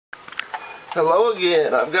Hello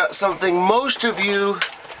again. I've got something most of you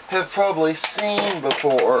have probably seen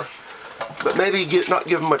before, but maybe not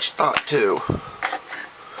given much thought to.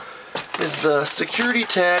 Is the security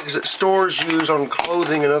tags that stores use on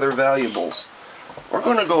clothing and other valuables. We're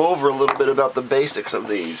going to go over a little bit about the basics of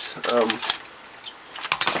these,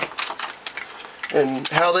 and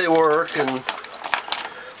how they work and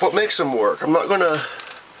what makes them work. I'm not going to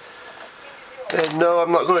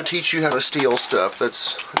teach you how to steal stuff.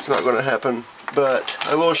 It's not going to happen, but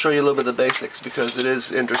I will show you a little bit of the basics because it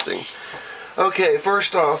is interesting. Okay,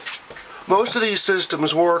 first off, most of these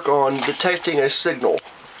systems work on detecting a signal,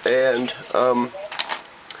 and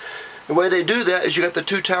the way they do that is you got the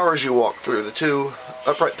two towers you walk through, the two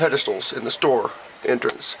upright pedestals in the store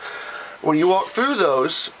entrance. When you walk through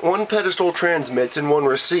those, one pedestal transmits and one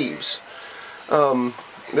receives.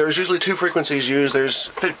 There's usually two frequencies used. There's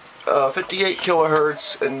 58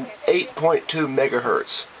 kilohertz and 8.2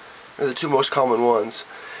 megahertz. They're the two most common ones.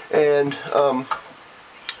 And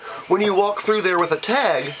when you walk through there with a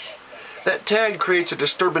tag, that tag creates a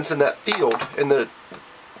disturbance in that field, and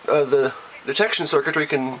the detection circuitry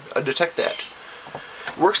can detect that.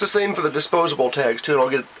 It works the same for the disposable tags too, and I'll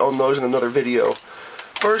get on those in another video.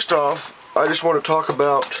 First off, I just want to talk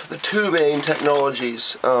about the two main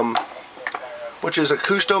technologies, which is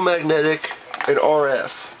acoustomagnetic and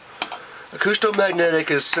RF. Acoustomagnetic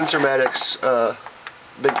is Sensormatic's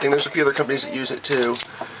big thing. There's a few other companies that use it too,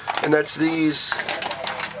 and that's these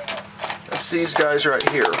guys right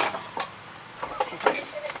here.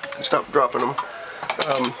 Stop dropping them.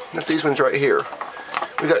 That's these ones right here.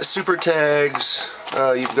 We got super tags.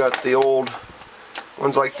 You've got the old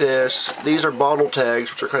ones like this. These are bottle tags,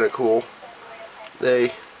 which are kind of cool.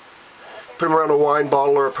 They put them around a wine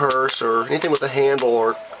bottle or a purse or anything with a handle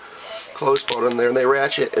or closed spot in there, and they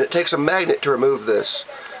ratchet, and it takes a magnet to remove this.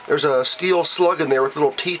 There's a steel slug in there with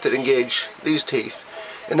little teeth that engage these teeth,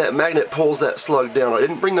 and that magnet pulls that slug down. I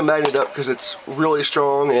didn't bring the magnet up because it's really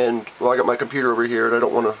strong, and well, I got my computer over here and I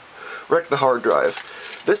don't want to wreck the hard drive.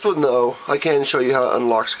 This one though, I can show you how it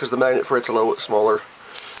unlocks because the magnet for it's a little bit smaller.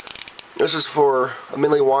 This is for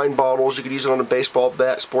mainly wine bottles. You could use it on a baseball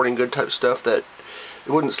bat, sporting good type stuff that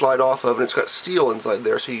it wouldn't slide off of, and it's got steel inside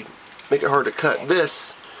there, so you make it hard to cut.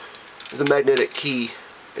 This is a magnetic key,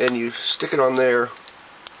 and you stick it on there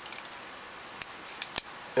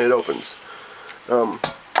and it opens.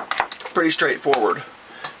 Pretty straightforward.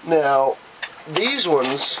 Now these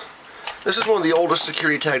ones, this is one of the oldest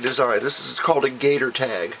security tag designs. This is called a gator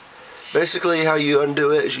tag. Basically how you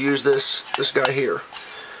undo it is you use this guy here.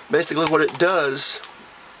 Basically what it does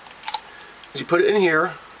is you put it in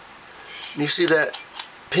here, and you see that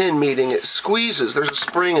pin meeting, it squeezes. There's a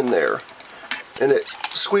spring in there, and it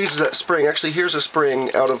squeezes that spring. Actually, here's a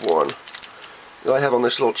spring out of one that I have on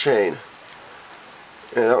this little chain.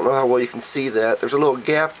 And I don't know how well you can see that. There's a little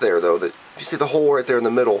gap there though, that you see the hole right there in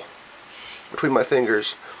the middle between my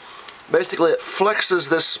fingers. Basically it flexes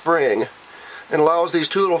this spring and allows these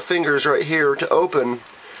two little fingers right here to open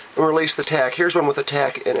and release the tack. Here's one with a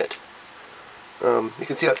tack in it. You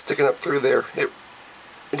can see how it's sticking up through there. It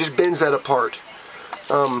just bends that apart.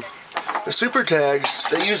 The super tags,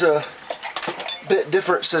 they use a bit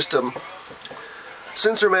different system.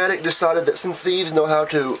 Sensormatic decided that since thieves know how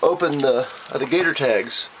to open the gator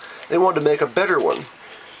tags, they wanted to make a better one,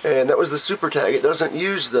 and that was the super tag. It doesn't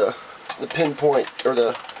use the pinpoint or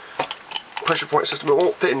the pressure point system. It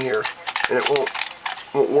won't fit in here, and it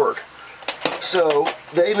won't work. So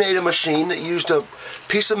they made a machine that used a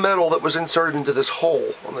piece of metal that was inserted into this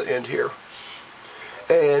hole on the end here.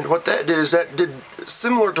 And what that did is that did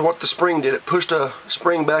similar to what the spring did. It pushed a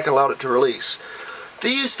spring back and allowed it to release.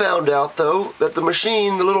 Thieves found out though that the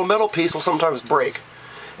machine, the little metal piece, will sometimes break,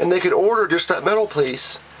 and they could order just that metal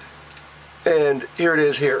piece, and here it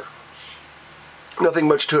is here. Nothing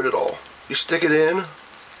much to it at all. You stick it in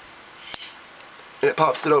and it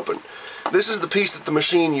pops it open. This is the piece that the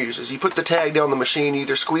machine uses. You put the tag down the machine, you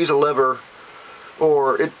either squeeze a lever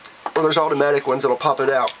or there's automatic ones that'll pop it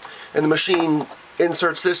out, and the machine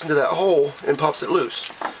inserts this into that hole and pops it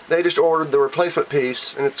loose. They just ordered the replacement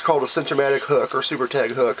piece, and it's called a Sensormatic hook or super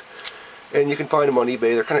tag hook, and you can find them on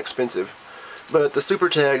eBay. They're kind of expensive, but the super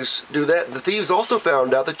tags do that. The thieves also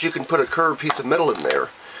found out that you can put a curved piece of metal in there,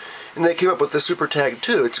 and they came up with the super tag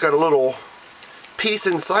too. It's got a little piece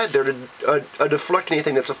inside there to deflect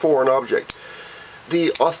anything that's a foreign object.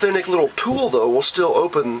 The authentic little tool though will still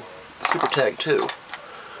open the super tag too,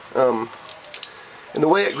 and the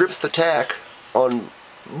way it grips the tack on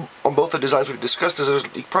both the designs we've discussed is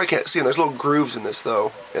you probably can't see them. There's little grooves in this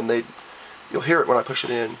though, and you'll hear it when I push it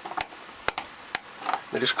in.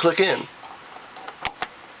 They just click in.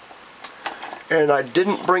 And I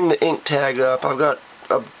didn't bring the ink tag up. I've got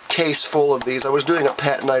a case full of these. I was doing a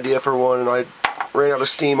patent idea for one and I ran out of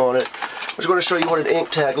steam on it. I was going to show you what an ink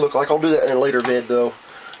tag looked like. I'll do that in a later vid though.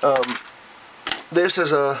 This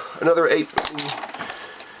is another 8.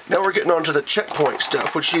 Now we're getting on to the Checkpoint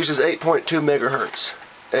stuff, which uses 8.2 megahertz.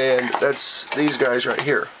 And that's these guys right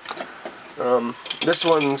here. This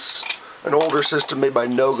one's an older system made by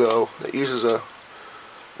Nogo that uses I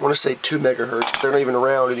want to say 2 megahertz, but they're not even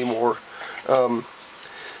around anymore.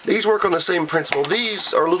 These work on the same principle.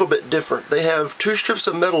 These are a little bit different. They have 2 strips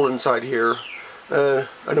of metal inside here, an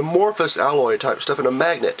amorphous alloy type stuff, and a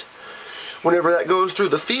magnet. Whenever that goes through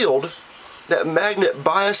the field, that magnet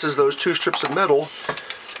biases those 2 strips of metal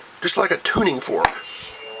just like a tuning fork.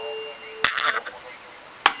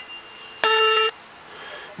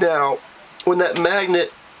 Now, when that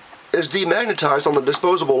magnet is demagnetized on the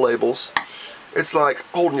disposable labels, it's like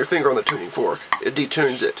holding your finger on the tuning fork. It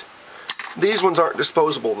detunes it. These ones aren't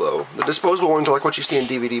disposable though. The disposable ones are like what you see in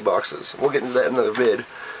DVD boxes. We'll get into that in another vid.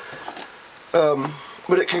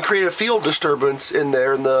 But it can create a field disturbance in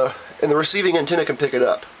there, and the receiving antenna can pick it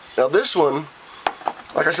up. Now this one,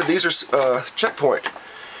 like I said, these are Checkpoint.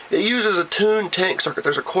 It uses a tuned tank circuit.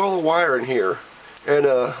 There's a coil of wire in here and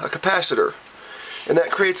a capacitor, and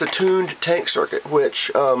that creates a tuned tank circuit,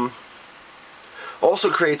 which also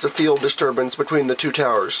creates a field disturbance between the 2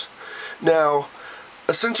 towers. Now,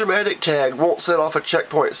 a Sensormatic tag won't set off a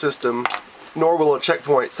Checkpoint system, nor will a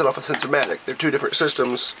Checkpoint set off a Sensormatic. They're 2 different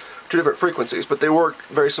systems, 2 different frequencies, but they work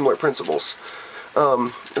very similar principles.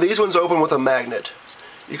 These ones open with a magnet.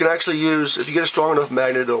 You can actually use, if you get a strong enough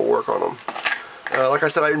magnet, it'll work on them. Like I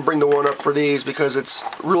said, I didn't bring the one up for these because it's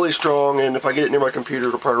really strong, and if I get it near my computer,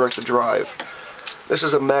 it'll probably wreck the drive. This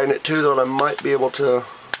is a magnet too, though, and I might be able to,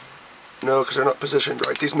 no, because they're not positioned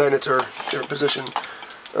right. These magnets are different position.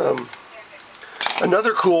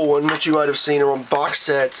 Another cool one that you might have seen on box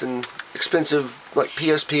sets and expensive like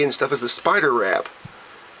PSP and stuff is the Spider Wrap,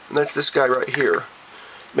 and that's this guy right here,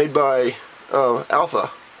 made by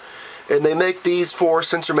Alpha. And they make these for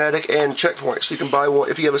Sensormatic and Checkpoint. So you can buy one,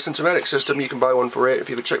 if you have a Sensormatic system, you can buy one for it. If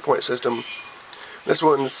you have a Checkpoint system, this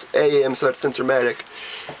one's AM, so that's Sensormatic.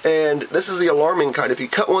 And this is the alarming kind. If you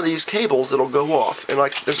cut one of these cables, it'll go off. And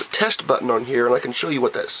like, there's a test button on here, and I can show you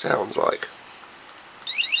what that sounds like.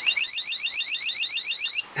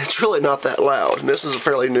 It's really not that loud, and this is a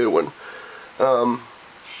fairly new one.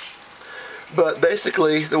 But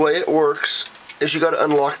basically, the way it works is you got to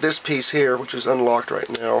unlock this piece here, which is unlocked right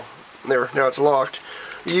now. There, now it's locked.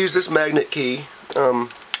 You use this magnet key. You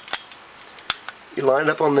line it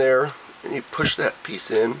up on there, and you push that piece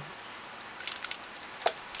in,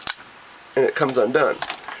 and it comes undone.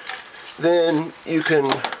 Then you can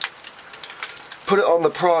put it on the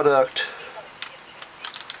product,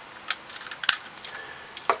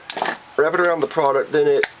 wrap it around the product, then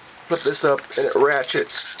it flip this up and it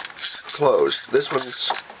ratchets closed. This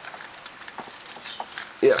one's,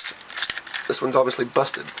 yeah, this one's obviously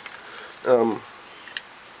busted.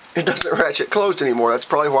 It doesn't ratchet closed anymore. That's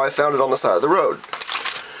probably why I found it on the side of the road.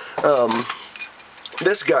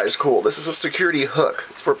 This guy's cool. This is a security hook.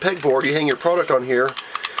 It's for a pegboard. You hang your product on here,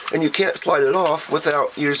 and you can't slide it off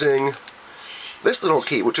without using this little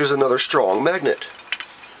key, which is another strong magnet.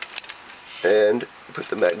 And you put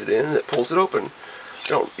the magnet in, and it pulls it open.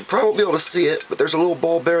 Now, you probably won't be able to see it, but there's a little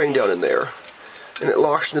ball bearing down in there, and it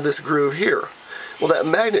locks into this groove here. Well, that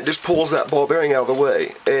magnet just pulls that ball bearing out of the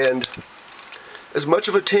way, and as much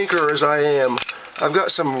of a tinkerer as I am, I've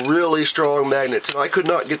got some really strong magnets, and I could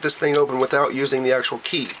not get this thing open without using the actual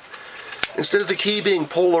key. Instead of the key being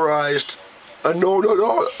polarized, on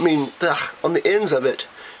the ends of it,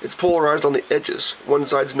 it's polarized on the edges. One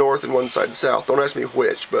side's north and one side's south. Don't ask me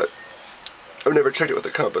which, but I've never checked it with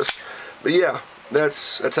the compass. But yeah,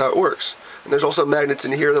 that's how it works. And there's also magnets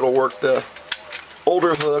in here that'll work the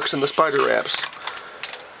older hooks and the Spider Wraps.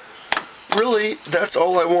 Really, that's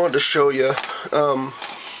all I wanted to show you.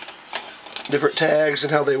 Different tags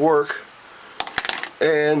and how they work.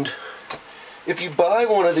 And if you buy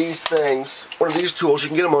one of these things, one of these tools, you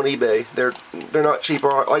can get them on eBay. They're not cheap.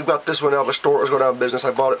 I got this one out of a store that was going out of business.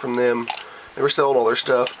 I bought it from them. They were selling all their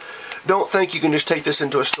stuff. Don't think you can just take this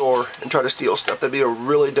into a store and try to steal stuff. That'd be a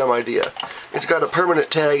really dumb idea. It's got a permanent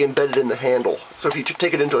tag embedded in the handle. So if you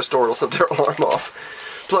take it into a store, it'll set their alarm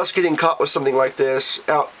off. Plus, getting caught with something like this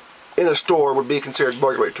out in a store would be considered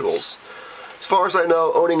burglary tools. As far as I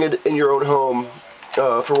know, owning it in your own home,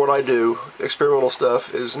 for what I do, experimental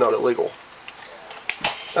stuff, is not illegal.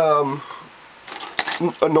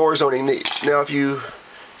 Nor is owning these. Now, if you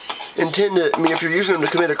intend to, if you're using them to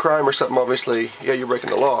commit a crime or something, obviously, yeah, you're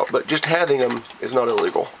breaking the law, but just having them is not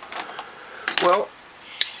illegal. Well,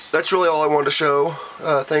 that's really all I wanted to show.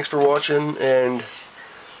 Thanks for watching, and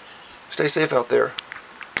stay safe out there.